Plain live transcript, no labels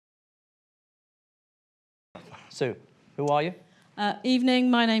Sue, who are you?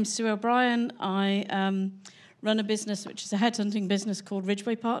 Evening, my name's Sue O'Brien. I run a business which is a headhunting business called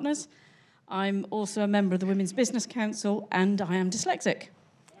Ridgeway Partners. I'm also a member of the Women's Business Council, and I am dyslexic,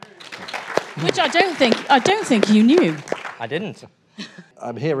 which I don't think you knew. I didn't.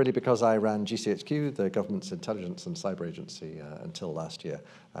 I'm here really because I ran GCHQ, the government's intelligence and cyber agency, until last year,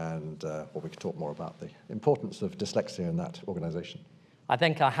 and we could talk more about the importance of dyslexia in that organisation. I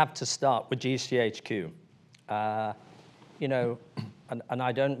think I have to start with GCHQ. And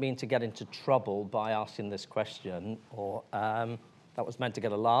I don't mean to get into trouble by asking this question, or that was meant to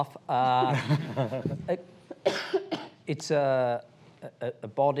get a laugh. It's a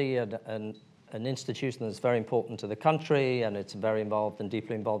body and an institution that's very important to the country, and it's very involved and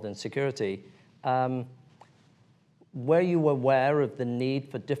deeply involved in security. Were you aware of the need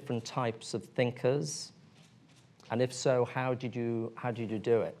for different types of thinkers? And if so, how did you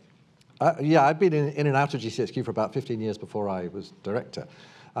do it? Yeah, I've been in and out of GCHQ for about 15 years before I was director.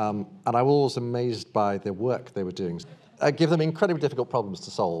 And I was always amazed by the work they were doing. I give them incredibly difficult problems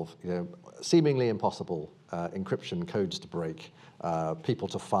to solve, seemingly impossible, encryption codes to break, people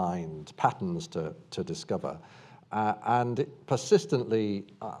to find, patterns to discover. And persistently,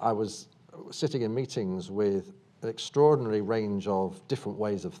 I was sitting in meetings with an extraordinary range of different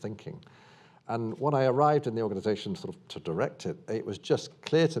ways of thinking. And when I arrived in the organisation sort of to direct it, it was just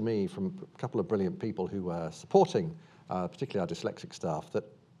clear to me from a couple of brilliant people who were supporting, particularly our dyslexic staff, that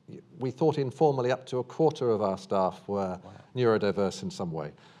we thought informally up to a quarter of our staff were neurodiverse in some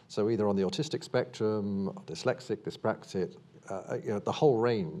way. So either on the autistic spectrum, dyslexic, dyspraxic, the whole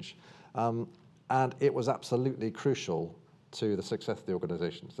range. And it was absolutely crucial to the success of the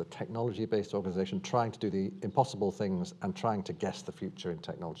organisation. It's a technology-based organisation trying to do the impossible things and trying to guess the future in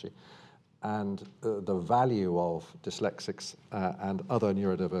technology. And the value of dyslexics and other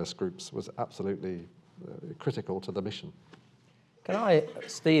neurodiverse groups was absolutely critical to the mission. Can I,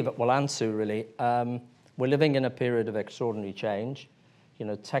 Steve, well, and Sue, really, we're living in a period of extraordinary change.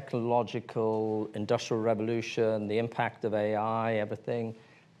 Technological, industrial revolution, the impact of AI, everything.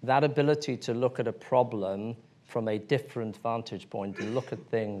 That ability to look at a problem from a different vantage point and look at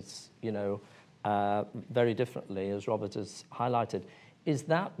things, very differently, as Robert has highlighted. Is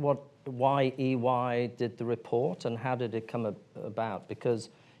that why EY did the report, and how did it come about? Because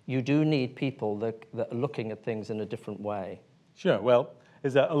you do need people that are looking at things in a different way. Sure. Well,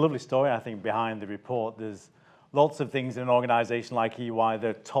 there's a lovely story, I think, behind the report. There's lots of things in an organization like EY that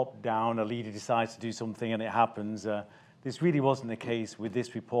are top-down. A leader decides to do something and it happens. This really wasn't the case with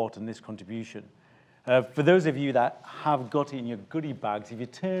this report and this contribution. For those of you that have got it in your goodie bags, if you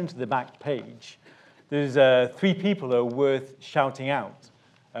turn to the back page, there's 3 people that are worth shouting out.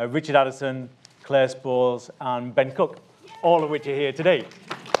 Richard Addison, Claire Spores, and Ben Cook, all of which are here today.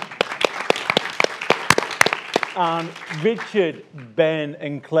 And Richard, Ben,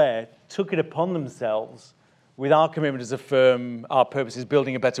 and Claire took it upon themselves, with our commitment as a firm, our purpose is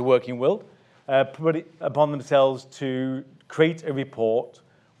building a better working world, put it upon themselves to create a report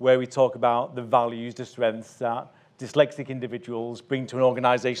where we talk about the values, the strengths that dyslexic individuals bring to an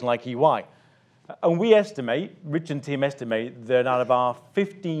organization like EY. And we estimate, Rich and team estimate, that out of our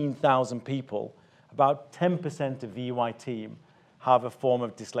 15,000 people, about 10% of the EY team have a form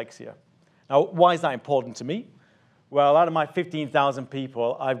of dyslexia. Now, why is that important to me? Well, out of my 15,000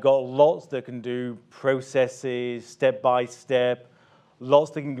 people, I've got lots that can do processes, step by step,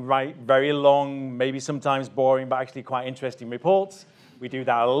 lots that can write very long, maybe sometimes boring, but actually quite interesting reports. We do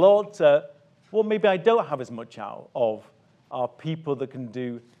that a lot. What maybe I don't have as much out of are people that can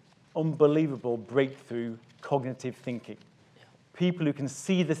do unbelievable breakthrough cognitive thinking. People who can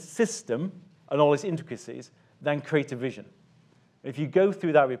see the system and all its intricacies, then create a vision. If you go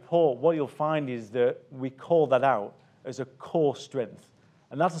through that report, what you'll find is that we call that out as a core strength.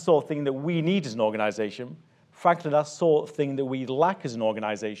 And that's the sort of thing that we need as an organization. Frankly, that's the sort of thing that we lack as an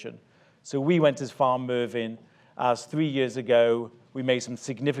organization. So we went as far, Mervyn, as 3 years ago, we made some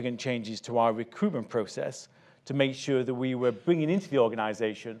significant changes to our recruitment process to make sure that we were bringing into the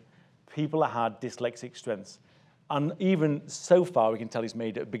organization people that had dyslexic strengths. And even so far, we can tell it's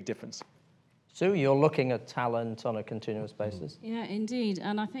made a big difference. Sue, you're looking at talent on a continuous basis. Yeah, indeed.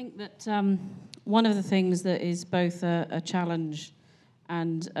 And I think that one of the things that is both a challenge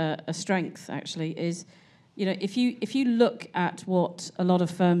and a strength, actually, is, if you look at what a lot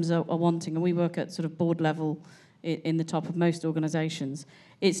of firms are wanting, and we work at sort of board level in the top of most organizations,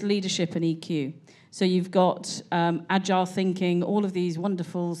 it's leadership and EQ. So you've got agile thinking, all of these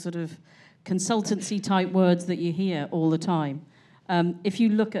wonderful sort of consultancy type words that you hear all the time. If you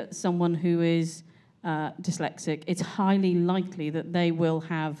look at someone who is dyslexic, it's highly likely that they will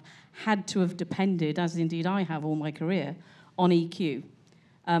have had to have depended, as indeed I have all my career, on EQ.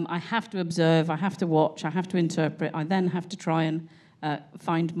 I have to observe, I have to watch, I have to interpret, I then have to try and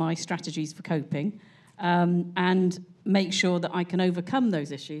find my strategies for coping and make sure that I can overcome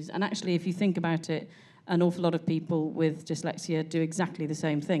those issues. And actually, if you think about it, an awful lot of people with dyslexia do exactly the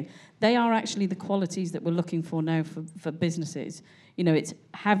same thing. They are actually the qualities that we're looking for now for businesses. You know, it's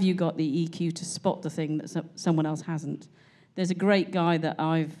have you got the EQ to spot the thing that someone else hasn't? There's a great guy that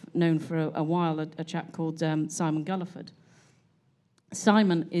I've known for a while, a chap called Simon Gulliford.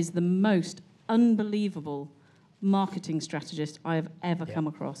 Simon is the most unbelievable marketing strategist I have ever come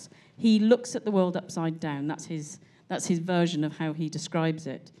across. He looks at the world upside down. That's his version of how he describes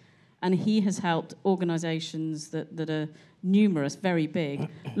it. And he has helped organisations that are numerous, very big,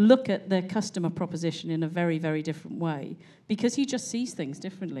 look at their customer proposition in a very, very different way because he just sees things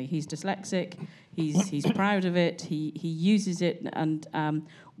differently. He's dyslexic, he's proud of it, he uses it and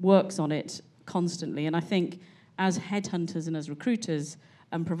works on it constantly. And I think as headhunters and as recruiters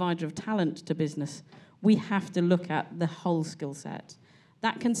and provider of talent to business, we have to look at the whole skill set.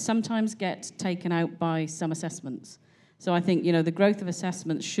 That can sometimes get taken out by some assessments. So I think, you know, the growth of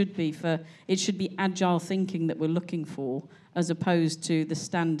assessments should be agile thinking that we're looking for, as opposed to the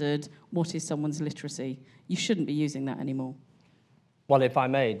standard, what is someone's literacy? You shouldn't be using that anymore. Well, if I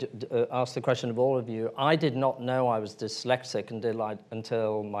may ask the question of all of you, I did not know I was dyslexic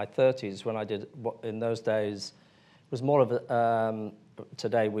until my 30s, when I did what in those days was more of a,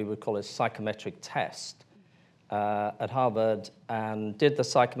 today we would call it a psychometric test at Harvard, and did the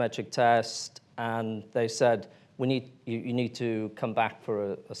psychometric test, and they said, you need to come back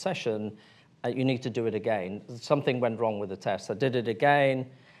for a session, you need to do it again. Something went wrong with the test. I did it again,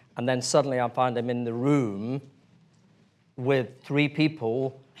 and then suddenly I find I'm in the room with 3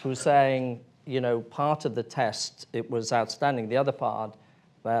 people who are saying, you know, part of the test, it was outstanding. The other part,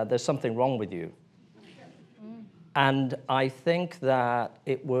 there's something wrong with you. And I think that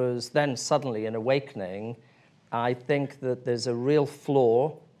it was then suddenly an awakening. I think that there's a real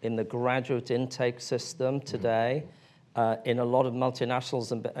flaw in the graduate intake system today, in a lot of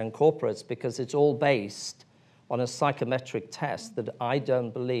multinationals and corporates, because it's all based on a psychometric test that I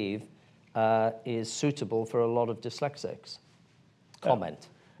don't believe is suitable for a lot of dyslexics. Comment.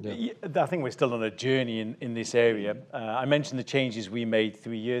 Yeah. I think we're still on a journey in this area. I mentioned the changes we made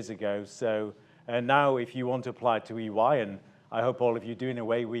 3 years ago. So now if you want to apply to EY, and I hope all of you do, in a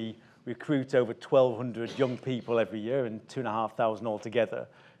way, we recruit over 1,200 young people every year and 2,500 altogether.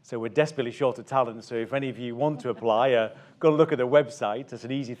 So we're desperately short of talent. So if any of you want to apply, go and look at the website. It's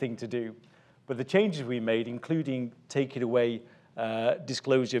an easy thing to do. But the changes we made, including taking away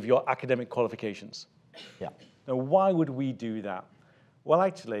disclosure of your academic qualifications. Yeah. Now, why would we do that? Well,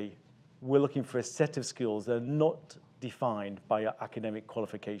 actually, we're looking for a set of skills that are not defined by your academic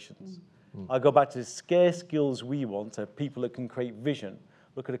qualifications. I'll go back to the scarce skills we want, are people that can create vision,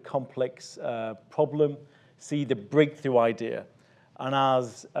 look at a complex problem, see the breakthrough idea. And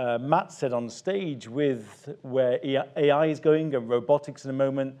as Matt said on stage, with where AI is going and robotics in a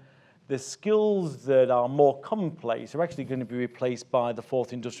moment, the skills that are more commonplace are actually going to be replaced by the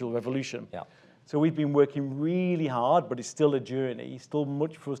 4th Industrial Revolution. Yeah. So we've been working really hard, but it's still a journey, still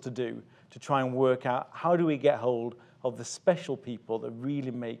much for us to do, to try and work out how do we get hold of the special people that really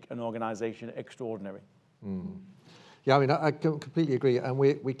make an organization extraordinary. Yeah, I mean, I completely agree, and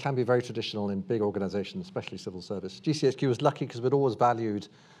we can be very traditional in big organisations, especially civil service. GCHQ was lucky because we'd always valued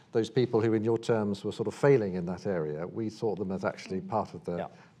those people who, in your terms, were sort of failing in that area. We saw them as actually part of the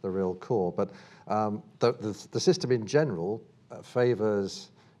real core. But the system in general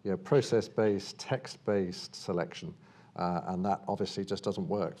favours, you know, process-based, text-based selection, and that obviously just doesn't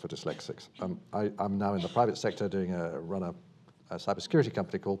work for dyslexics. I'm now in the private sector run a cybersecurity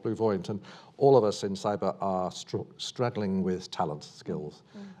company called Blue Voyant, and all of us in cyber are struggling with talent skills.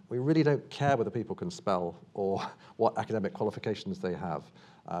 We really don't care whether people can spell or what academic qualifications they have.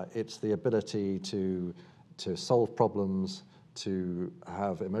 It's the ability to solve problems, to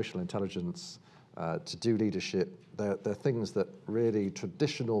have emotional intelligence, to do leadership. They're things that really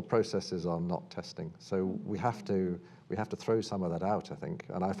traditional processes are not testing. So we have to throw some of that out, I think.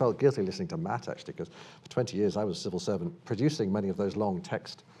 And I felt guilty listening to Matt, actually, because for 20 years I was a civil servant producing many of those long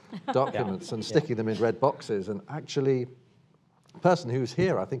text documents and sticking them in red boxes. And actually, the person who's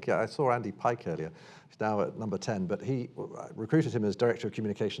here, I think I saw Andy Pike earlier, he's now at number 10, but he recruited him as Director of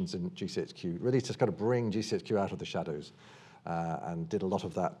Communications in GCHQ, really to kind of bring GCHQ out of the shadows, and did a lot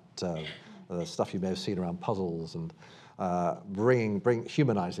of that the stuff you may have seen around puzzles and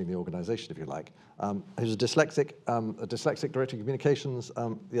humanizing the organization, if you like. Who's a dyslexic director of communications.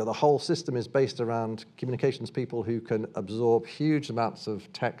 The whole system is based around communications people who can absorb huge amounts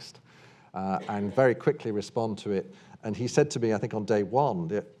of text and very quickly respond to it. And he said to me, I think on day one,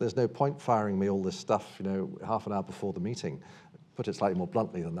 there's no point firing me all this stuff, half an hour before the meeting. Put it slightly more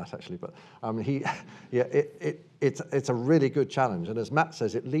bluntly than that, actually. But it's a really good challenge. And as Matt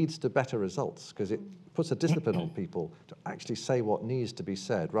says, it leads to better results because it puts a discipline on people to actually say what needs to be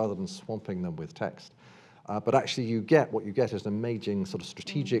said rather than swamping them with text. But actually, what you get is an amazing sort of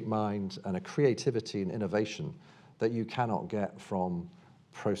strategic mind and a creativity and innovation that you cannot get from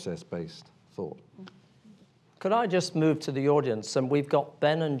process-based thought. Could I just move to the audience? And we've got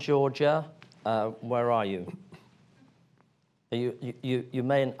Ben and Georgia. Where are you? You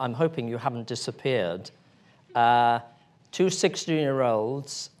may, I'm hoping you haven't disappeared. Two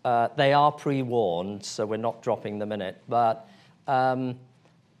 16-year-olds, they are pre-warned, so we're not dropping them in it. But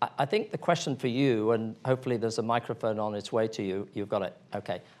I think the question for you, and hopefully there's a microphone on its way to you. You've got it,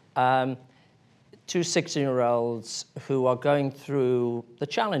 okay. Two 16-year-olds who are going through the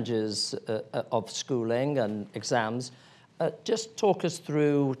challenges of schooling and exams. Just talk us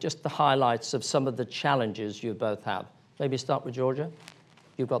through just the highlights of some of the challenges you both have. Maybe start with Georgia.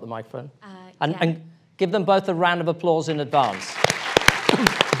 You've got the microphone. And give them both a round of applause in advance.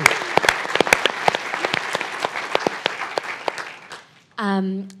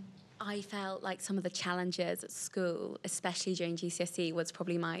 I felt like some of the challenges at school, especially during GCSE, was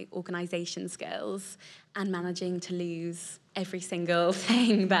probably my organisation skills and managing to lose every single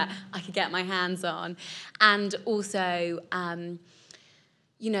thing that I could get my hands on. And also,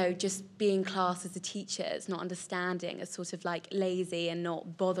 just being classed as a teacher, it's not understanding, as sort of like lazy and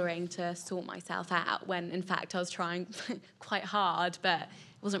not bothering to sort myself out when, in fact, I was trying quite hard, but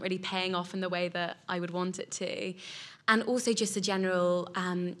it wasn't really paying off in the way that I would want it to. And also just a general,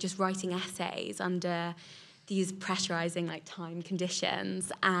 just writing essays under these pressurizing like time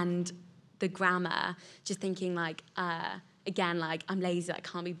conditions and the grammar, just thinking like, again, like I'm lazy, I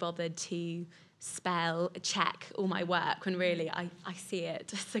can't be bothered to check all my work when really I see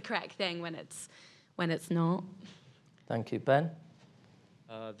it as the correct thing when it's not. Thank you. Ben?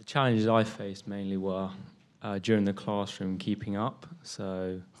 The challenges I faced mainly were during the classroom keeping up.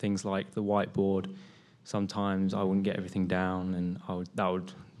 So things like the whiteboard, sometimes I wouldn't get everything down and that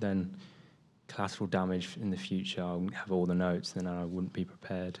would then collateral damage in the future. I wouldn't have all the notes, then I wouldn't be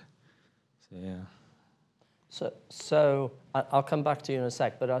prepared. So, yeah. So I'll come back to you in a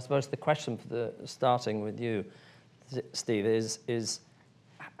sec, but I suppose the question starting with you, Steve, is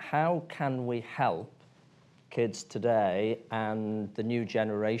how can we help kids today and the new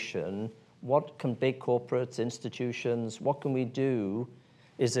generation? What can big corporates, institutions, what can we do?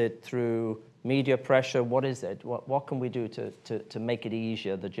 Is it through media pressure? What is it? What can we do to make it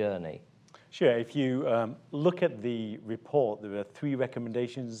easier, the journey? Sure. If you look at the report, there are 3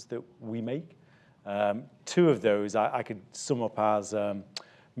 recommendations that we make. 2 of those I could sum up as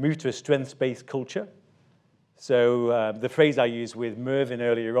move to a strengths-based culture. So the phrase I used with Mervyn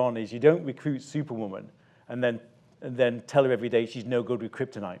earlier on is you don't recruit Superwoman and then tell her every day she's no good with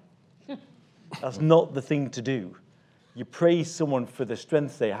kryptonite. That's not the thing to do. You praise someone for the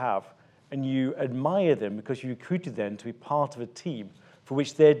strengths they have and you admire them because you recruited them to be part of a team for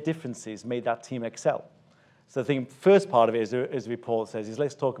which their differences made that team excel. So I think the first part of it, as the report says, is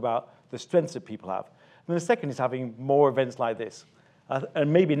let's talk about the strengths that people have. And the second is having more events like this.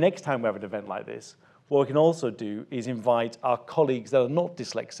 And maybe next time we have an event like this, what we can also do is invite our colleagues that are not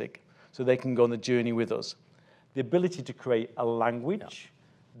dyslexic so they can go on the journey with us. The ability to create a language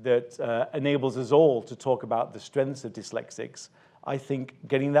that enables us all to talk about the strengths of dyslexics, I think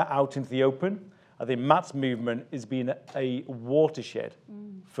getting that out into the open, I think Matt's movement has been a watershed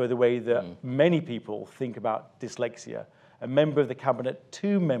for the way that many people think about dyslexia. A member of the cabinet,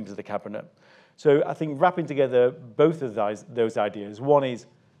 2 members of the cabinet. So I think wrapping together both of those ideas, one is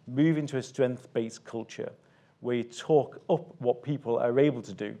move into a strength-based culture where you talk up what people are able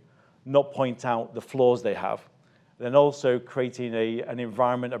to do, not point out the flaws they have. Then also creating an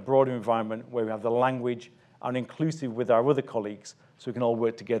environment, a broader environment where we have the language and inclusive with our other colleagues so we can all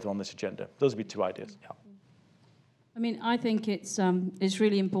work together on this agenda. Those would be 2 ideas. Yeah. I mean, I think it's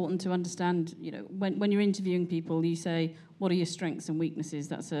really important to understand, when you're interviewing people, you say, what are your strengths and weaknesses?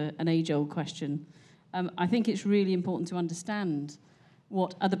 That's an age-old question. I think it's really important to understand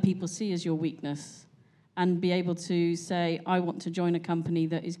what other people see as your weakness and be able to say, I want to join a company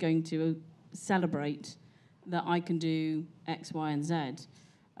that is going to celebrate that I can do X, Y, and Z.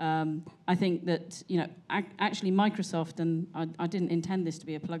 I think that, actually Microsoft, and I didn't intend this to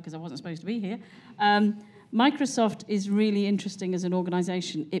be a plug because I wasn't supposed to be here, Microsoft is really interesting as an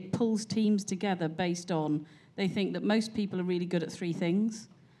organization. It pulls teams together based on, they think that most people are really good at 3 things,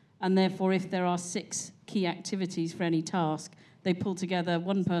 and therefore if there are 6 key activities for any task, they pull together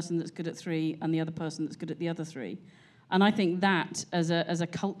one person that's good at 3 and the other person that's good at the other 3. And I think that, as a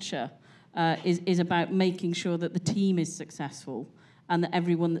culture, is about making sure that the team is successful and that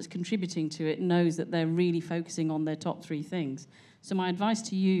everyone that's contributing to it knows that they're really focusing on their top 3 things. So my advice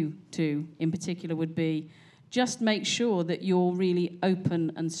to you two, in particular, would be just make sure that you're really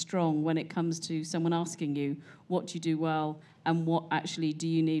open and strong when it comes to someone asking you what do you do well and what actually do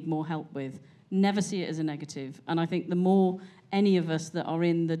you need more help with. Never see it as a negative. And I think the more any of us that are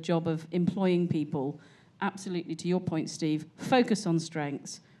in the job of employing people, absolutely, to your point, Steve, focus on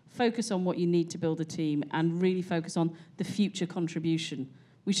strengths, focus on what you need to build a team, and really focus on the future contribution.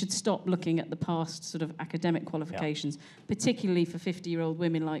 We should stop looking at the past sort of academic qualifications, particularly for 50-year-old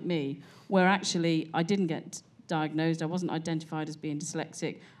women like me, where actually I didn't get diagnosed, I wasn't identified as being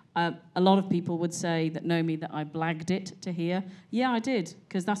dyslexic. A lot of people would say that know me that I blagged it to here. Yeah, I did,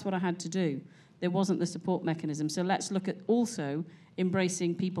 because that's what I had to do. There wasn't the support mechanism. So let's look at also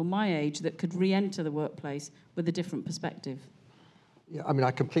embracing people my age that could re-enter the workplace with a different perspective. Yeah, I mean, I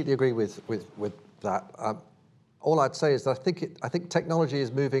completely agree with that. All I'd say is that I think technology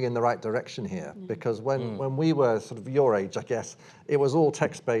is moving in the right direction here, because when we were sort of your age, I guess, it was all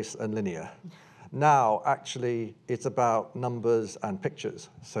text-based and linear. Now, actually, it's about numbers and pictures.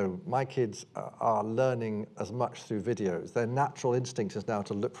 So my kids are learning as much through videos. Their natural instinct is now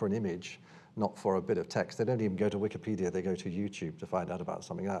to look for an image, not for a bit of text. They don't even go to Wikipedia, they go to YouTube to find out about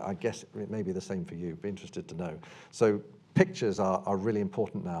something. I guess it may be the same for you, be interested to know. So pictures are really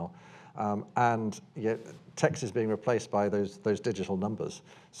important now. And text is being replaced by those digital numbers.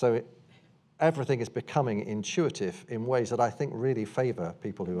 So everything is becoming intuitive in ways that I think really favor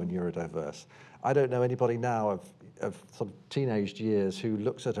people who are neurodiverse. I don't know anybody now of sort of teenage years who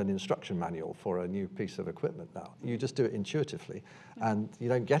looks at an instruction manual for a new piece of equipment now. You just do it intuitively, and you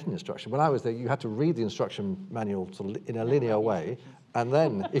don't get an instruction. When I was there, you had to read the instruction manual sort of in a linear way, and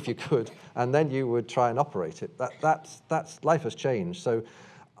then, if you could, and then you would try and operate it. That's life has changed. So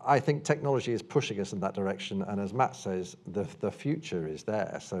I think technology is pushing us in that direction, and as Matt says, the future is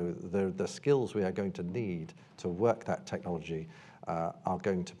there. So the skills we are going to need to work that technology are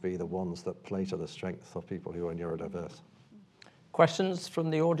going to be the ones that play to the strength of people who are neurodiverse. Questions from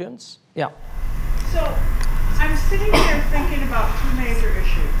the audience? Yeah. So I'm sitting here thinking about 2 major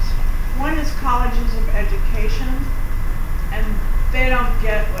issues. One is colleges of education, and they don't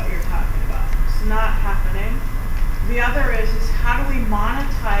get what you're talking about. It's not happening. The other is how do we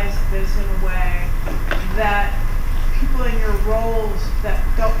monetize this in a way that people in your roles that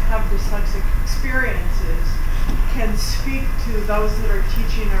don't have dyslexic experiences can speak to those that are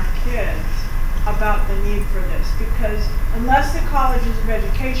teaching our kids about the need for this? Because unless the colleges of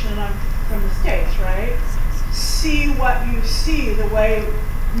education, and I'm from the States, right, see what you see the way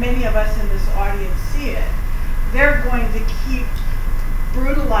many of us in this audience see it, they're going to keep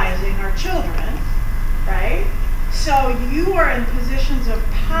brutalizing our children, right? So you are in positions of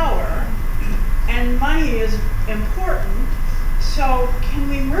power, and money is important. So can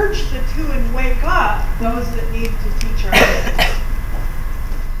we merge the two and wake up those that need to teach our kids?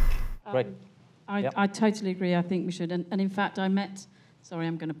 Great. I totally agree. I think we should. And in fact, I met, sorry,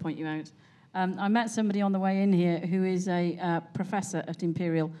 I'm going to point you out. I met somebody on the way in here who is a professor at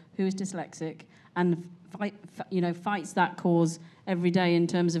Imperial who is dyslexic and fights that cause every day in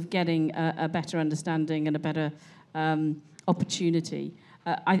terms of getting a better understanding and a better opportunity.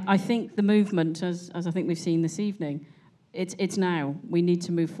 I think the movement, as I think we've seen this evening, it's now. We need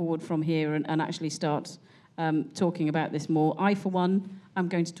to move forward from here and actually start talking about this more. I, for one, am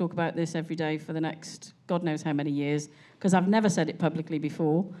going to talk about this every day for the next God knows how many years, because I've never said it publicly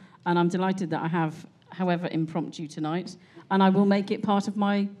before, and I'm delighted that I have, however impromptu tonight, and I will make it part of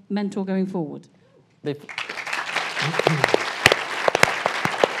my mentor going forward.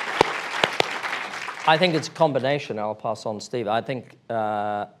 I think it's a combination. I'll pass on, Steve. I think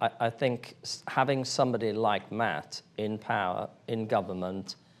having somebody like Matt in power, in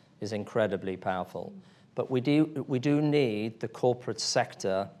government, is incredibly powerful. But we do need the corporate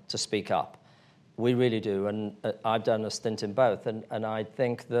sector to speak up. We really do, and I've done a stint in both. And I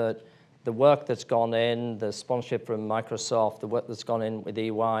think that the work that's gone in, the sponsorship from Microsoft, the work that's gone in with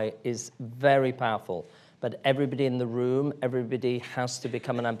EY is very powerful. But everybody in the room, everybody has to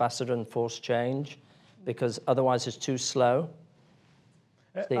become an ambassador and force change, because otherwise it's too slow.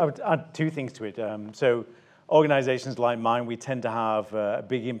 I would add 2 things to it. So Organisations like mine, we tend to have a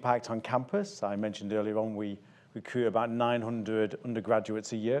big impact on campus. I mentioned earlier on we recruit about 900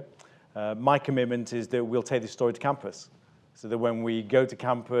 undergraduates a year. My commitment is that we'll take this story to campus, so that when we go to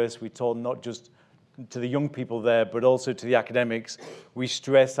campus, we talk not just to the young people there, but also to the academics. We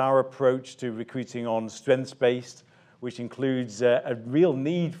stress our approach to recruiting on strengths-based, which includes a real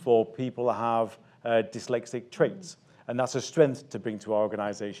need for people to have dyslexic traits. And that's a strength to bring to our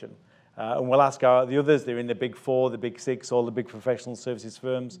organisation. And we'll ask the others, they're in the big 4, the big 6, all the big professional services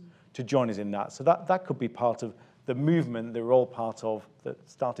firms, to join us in that. So that could be part of the movement that we're all part of that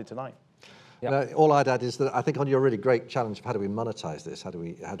started tonight. Yep. All I'd add is that I think on your really great challenge of how do we monetize this, how do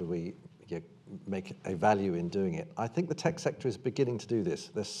we make a value in doing it, I think the tech sector is beginning to do this.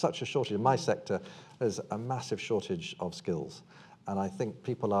 There's such a shortage. In my sector, there's a massive shortage of skills. And I think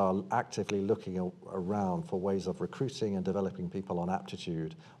people are actively looking around for ways of recruiting and developing people on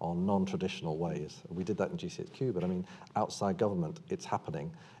aptitude, on non-traditional ways. We did that in GCHQ, but I mean, outside government, it's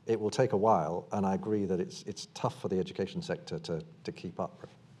happening. It will take a while, and I agree that it's tough for the education sector to keep up.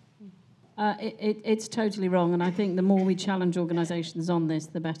 It's totally wrong, and I think the more we challenge organisations on this,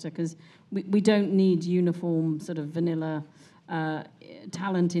 the better, because we don't need uniform sort of vanilla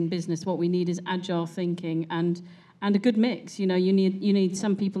talent in business. What we need is agile thinking and a good mix. You know, you need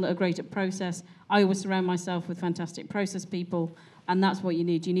some people that are great at process. I always surround myself with fantastic process people, and that's what you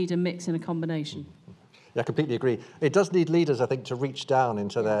need. You need a mix and a combination. Yeah, I completely agree. It does need leaders, I think, to reach down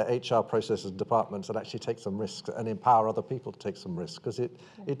into their HR processes and departments and actually take some risks and empower other people to take some risks, because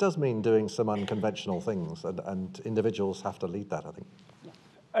it does mean doing some unconventional things, and individuals have to lead that, I think. Yeah.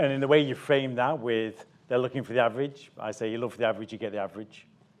 And in the way you frame that with they're looking for the average, I say you look for the average, you get the average.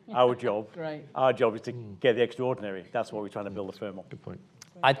 Our job is to get the extraordinary. That's what we're trying to build a firm on. Good point.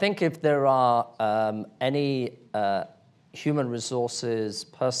 I think if there are any human resources,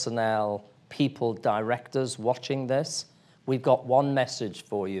 personnel, people, directors watching this, we've got one message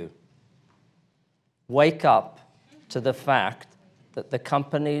for you. Wake up to the fact that the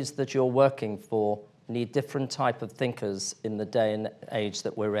companies that you're working for need different type of thinkers in the day and age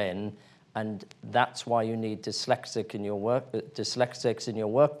that we're in, and that's why you need dyslexics in your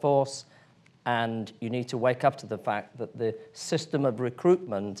workforce, and you need to wake up to the fact that the system of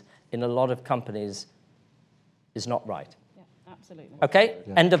recruitment in a lot of companies is not right. Yeah, absolutely. Okay,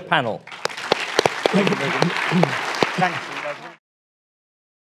 yeah. End of panel. Thank you.